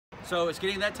So it's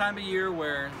getting that time of year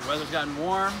where the weather's gotten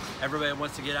warm, everybody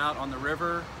wants to get out on the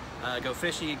river, go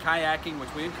fishing and kayaking,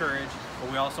 which we encourage, but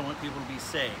we also want people to be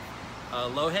safe.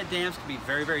 Lowhead dams can be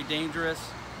very, very dangerous.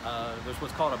 There's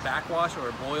what's called a backwash or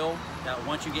a boil that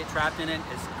once you get trapped in it,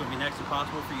 it's going to be next to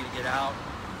impossible for you to get out.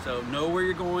 So know where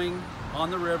you're going on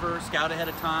the river, scout ahead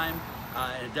of time,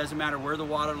 and it doesn't matter where the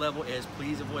water level is,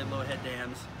 please avoid lowhead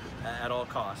dams at all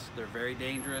costs. They're very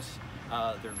dangerous,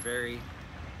 they're very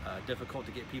difficult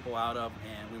to get people out of,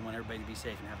 and we want everybody to be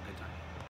safe and have a good time.